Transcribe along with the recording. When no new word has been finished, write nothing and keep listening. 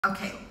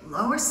Okay,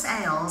 lower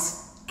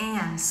sales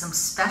and some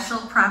special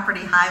property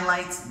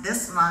highlights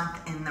this month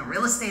in the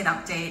real estate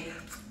update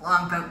for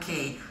Longboat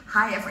Key.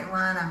 Hi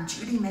everyone, I'm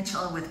Judy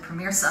Mitchell with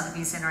Premier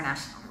Sotheby's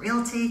International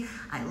Realty.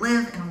 I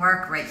live and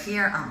work right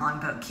here on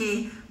Longboat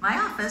Key. My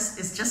office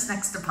is just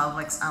next to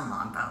Publix on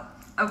Longboat.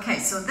 Okay,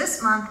 so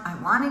this month I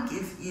want to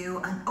give you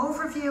an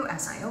overview,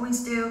 as I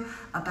always do,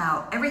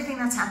 about everything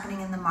that's happening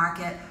in the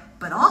market.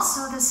 But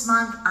also this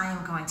month, I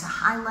am going to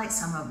highlight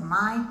some of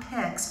my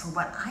picks for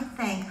what I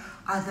think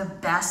are the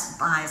best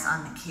buys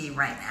on the key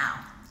right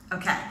now.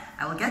 Okay,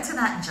 I will get to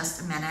that in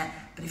just a minute,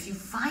 but if you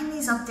find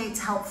these updates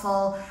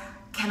helpful,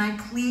 can I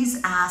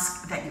please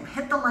ask that you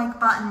hit the like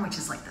button, which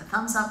is like the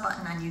thumbs up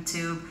button on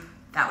YouTube?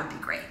 That would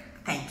be great.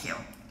 Thank you.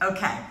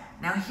 Okay,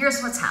 now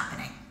here's what's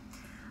happening.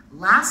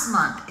 Last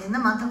month, in the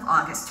month of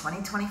August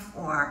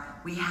 2024,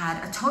 we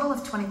had a total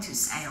of 22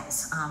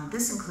 sales.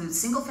 This includes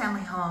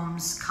single-family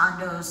homes,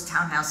 condos,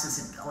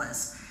 townhouses, and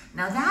villas.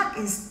 Now that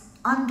is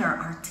under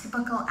our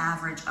typical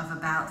average of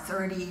about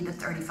 30 to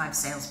 35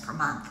 sales per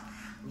month.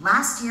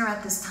 Last year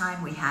at this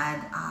time, we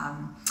had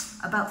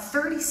about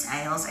 30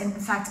 sales, and in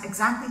fact,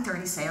 exactly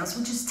 30 sales,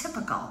 which is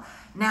typical.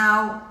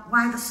 Now,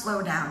 why the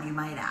slowdown, you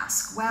might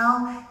ask?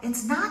 Well,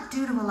 it's not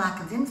due to a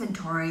lack of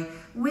inventory,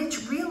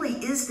 which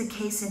really is the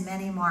case in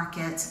many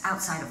markets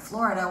outside of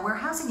Florida, where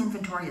housing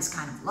inventory is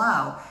kind of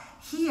low.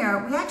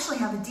 Here, we actually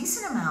have a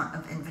decent amount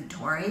of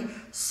inventory,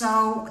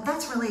 so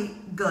that's really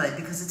good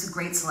because it's a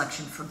great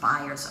selection for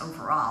buyers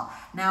overall.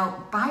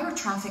 Now, buyer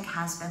traffic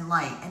has been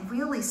light, and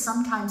really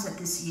sometimes at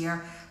this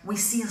year, we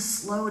see a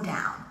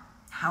slowdown.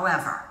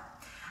 However,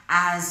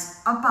 as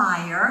a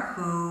buyer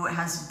who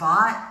has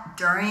bought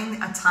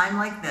during a time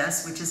like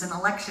this, which is an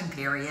election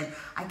period,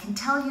 I can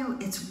tell you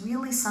it's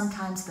really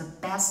sometimes the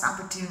best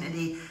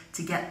opportunity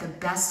to get the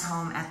best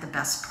home at the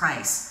best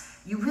price.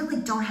 You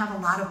really don't have a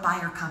lot of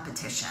buyer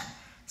competition.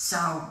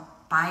 So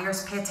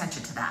buyers, pay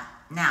attention to that.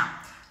 Now,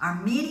 our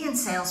median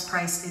sales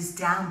price is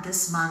down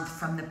this month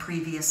from the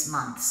previous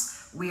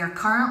months. We are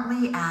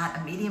currently at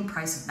a median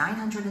price of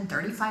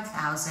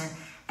 $935,000,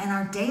 and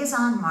our days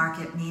on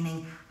market,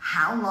 meaning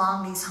how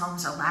long these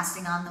homes are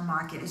lasting on the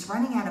market, is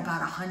running at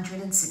about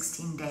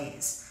 116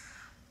 days.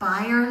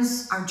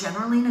 Buyers are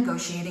generally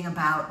negotiating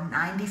about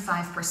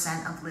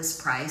 95% of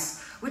list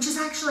price, which is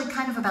actually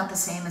kind of about the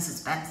same as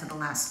it's been for the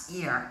last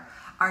year.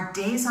 Our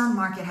days on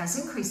market has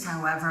increased,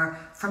 however,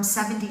 from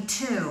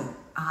 72,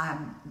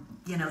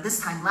 this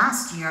time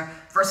last year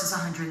versus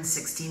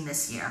 116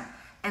 this year.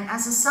 And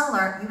as a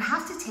seller, you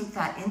have to take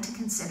that into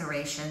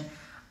consideration,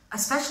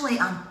 especially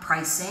on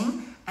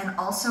pricing. And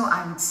also,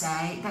 I would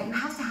say that you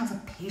have to have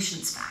a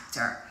patience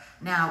factor.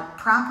 Now,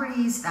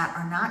 properties that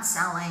are not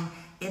selling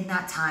in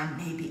that time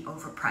may be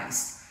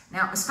overpriced.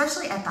 Now,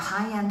 especially at the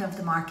high end of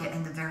the market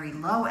and the very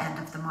low end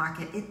of the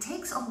market, it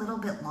takes a little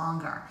bit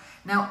longer.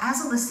 Now,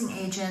 as a listing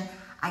agent,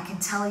 I can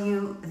tell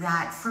you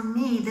that for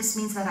me, this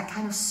means that I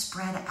kind of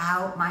spread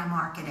out my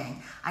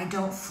marketing. I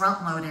don't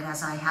front load it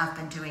as I have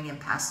been doing in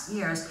past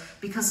years,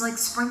 because like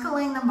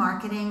sprinkling the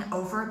marketing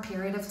over a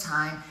period of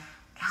time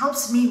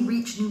helps me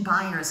reach new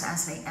buyers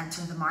as they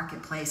enter the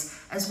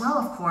marketplace, as well,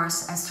 of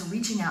course, as to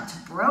reaching out to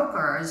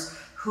brokers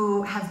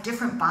who have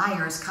different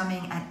buyers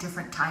coming at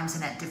different times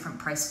and at different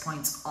price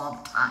points all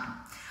the time.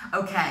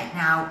 Okay,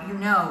 now you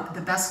know the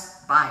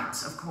best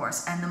buyers, of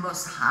course, and the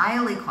most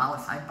highly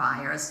qualified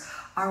buyers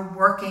are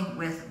working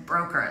with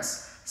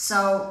brokers.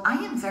 So I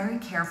am very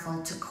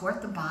careful to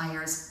court the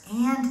buyers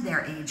and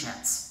their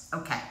agents.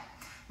 Okay.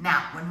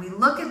 Now, when we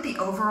look at the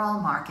overall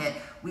market,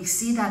 we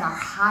see that our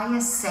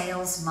highest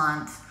sales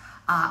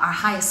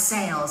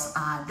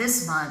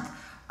this month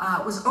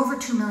was over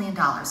 $2 million,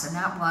 and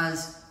that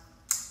was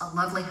a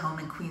lovely home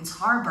in Queens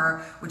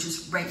Harbor, which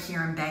is right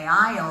here in Bay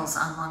Isles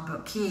on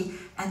Longboat Key,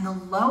 and the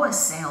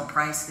lowest sale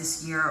price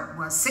this year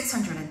was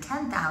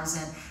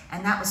 $610,000,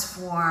 and that was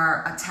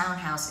for a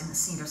townhouse in the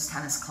Cedars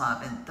Tennis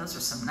Club, and those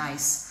are some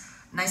nice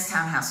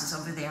townhouses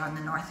over there on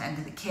the north end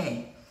of the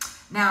Key.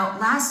 Now,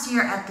 last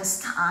year at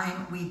this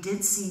time, we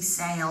did see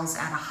sales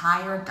at a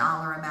higher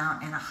dollar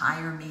amount and a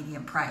higher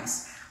median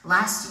price.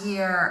 Last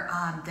year,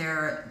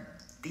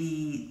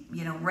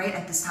 right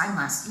at this time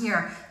last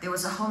year, there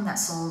was a home that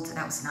sold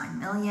that was $9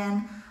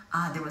 million.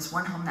 There was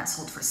one home that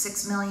sold for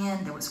 $6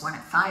 million. There was one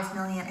at $5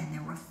 million, and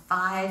there were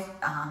 5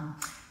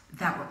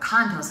 that were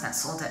condos that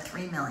sold at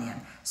 $3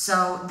 million.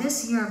 So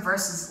this year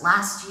versus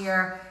last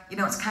year,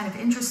 it's kind of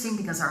interesting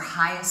because our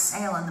highest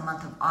sale in the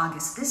month of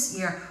August this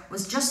year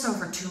was just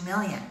over $2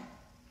 million.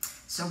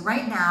 So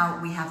right now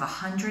we have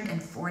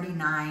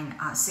 149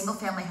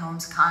 single-family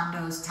homes,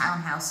 condos,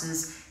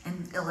 townhouses,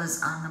 and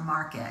villas on the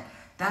market.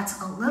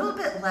 That's a little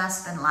bit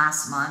less than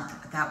last month.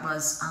 That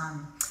was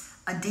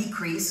a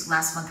decrease.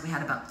 Last month we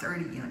had about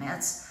 30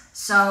 units.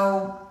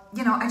 So,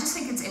 I just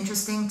think it's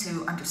interesting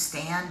to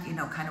understand,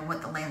 kind of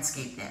what the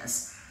landscape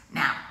is.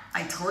 Now,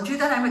 I told you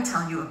that I would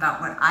tell you about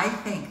what I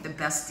think the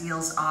best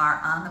deals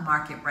are on the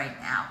market right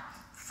now.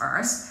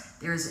 First,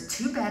 there is a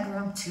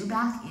 2-bedroom,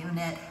 2-bath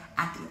unit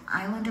at the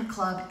Islander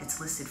Club. It's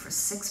listed for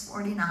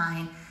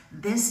 $649.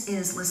 This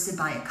is listed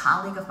by a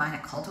colleague of mine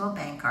at Coldwell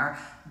Banker.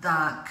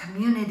 The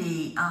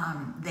community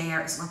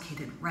there is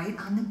located right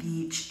on the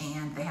beach,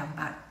 and they have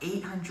about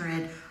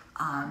 800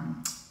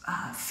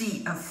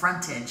 feet of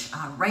frontage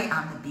right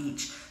on the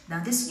beach.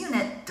 Now, this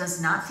unit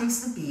does not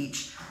face the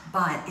beach,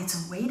 but it's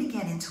a way to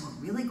get into a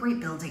really great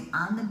building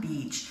on the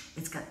beach.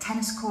 It's got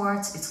tennis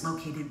courts. It's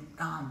located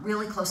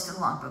really close to the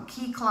Longboat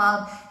Key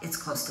Club. It's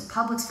close to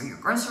Publix for your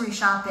grocery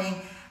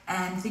shopping.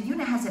 And the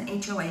unit has an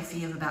HOA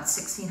fee of about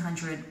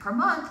 $1,600 per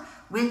month,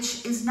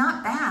 which is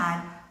not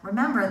bad.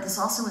 Remember, this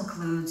also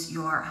includes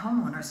your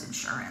homeowner's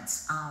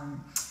insurance,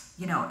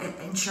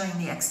 insuring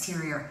the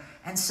exterior.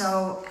 And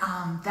so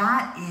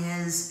that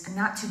is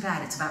not too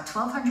bad. It's about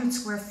 1,200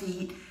 square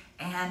feet,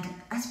 and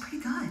that's pretty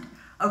good.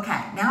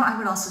 Okay, now I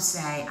would also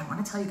say, I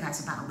want to tell you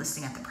guys about a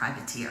listing at the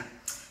private tier.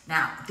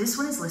 Now, this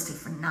one is listed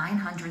for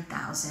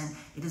 $900,000.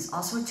 It is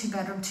also a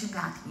 2-bedroom,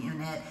 2-bath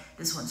unit.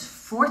 This one's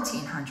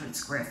 1,400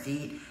 square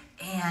feet,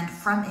 and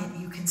from it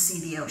you can see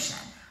the ocean.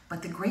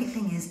 But the great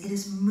thing is it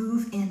is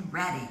move-in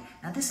ready.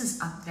 Now, this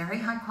is a very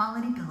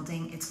high-quality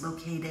building. It's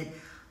located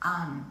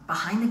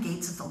behind the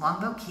gates of the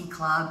Longboat Key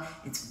Club.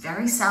 It's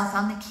very south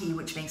on the Key,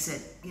 which makes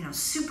it,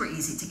 super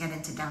easy to get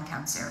into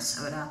downtown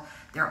Sarasota.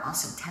 There are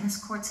also tennis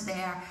courts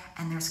there,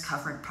 and there's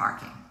covered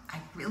parking. I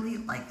really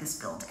like this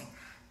building.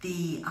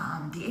 The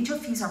HO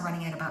fees are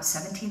running at about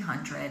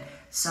 $1,700.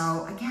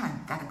 So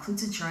again, that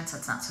includes insurance.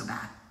 That's not so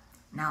bad.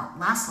 Now,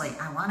 lastly,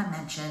 I want to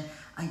mention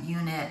a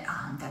unit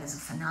that is a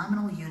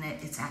phenomenal unit.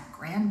 It's at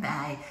Grand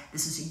Bay.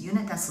 This is a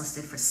unit that's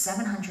listed for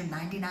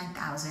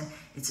 $799,000.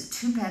 It's a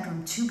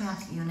 2-bedroom,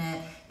 2-bath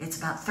unit. It's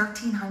about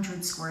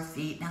 1,300 square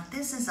feet. Now,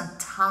 this is a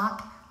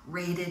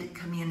top-rated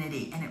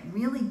community, and it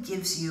really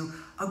gives you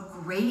a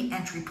great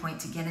entry point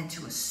to get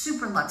into a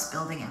super luxe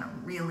building at a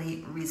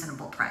really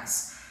reasonable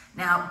price.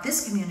 Now,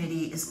 this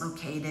community is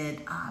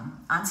located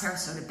on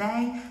Sarasota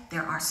Bay.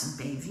 There are some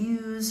bay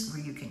views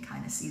where you can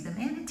kind of see the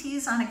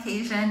manatees on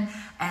occasion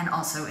and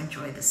also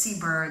enjoy the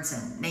seabirds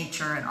and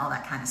nature and all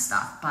that kind of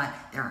stuff. But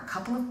there are a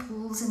couple of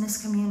pools in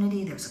this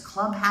community. There's a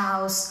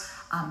clubhouse,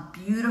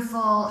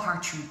 beautiful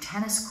Hartrue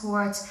tennis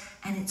courts,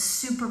 and it's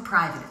super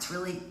private. It's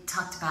really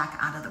tucked back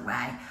out of the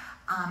way.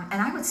 And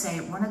I would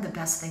say one of the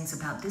best things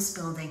about this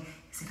building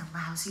is it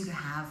allows you to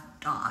have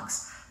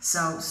dogs.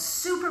 So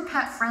super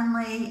pet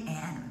friendly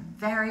and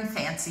very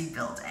fancy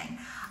building.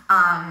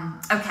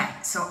 Okay,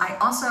 so I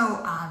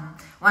also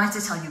wanted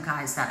to tell you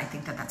guys that I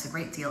think that that's a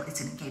great deal. It's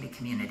in a gated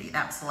community.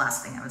 That was the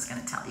last thing I was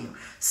going to tell you.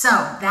 So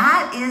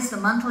that is the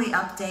monthly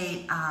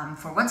update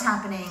for what's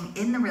happening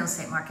in the real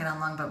estate market on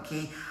Longboat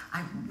Key.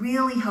 I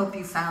really hope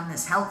you found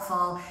this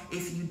helpful.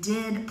 If you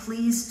did,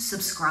 please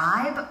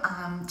subscribe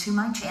to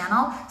my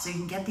channel so you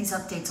can get these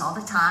updates all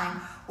the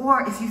time.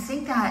 Or if you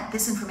think that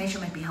this information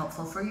might be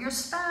helpful for your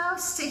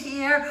spouse to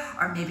hear,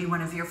 or maybe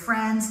one of your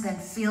friends, then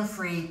feel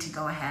free to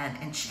go ahead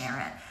and share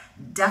it.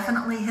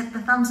 Definitely hit the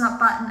thumbs up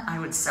button. I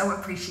would so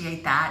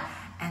appreciate that.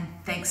 And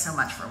thanks so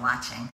much for watching.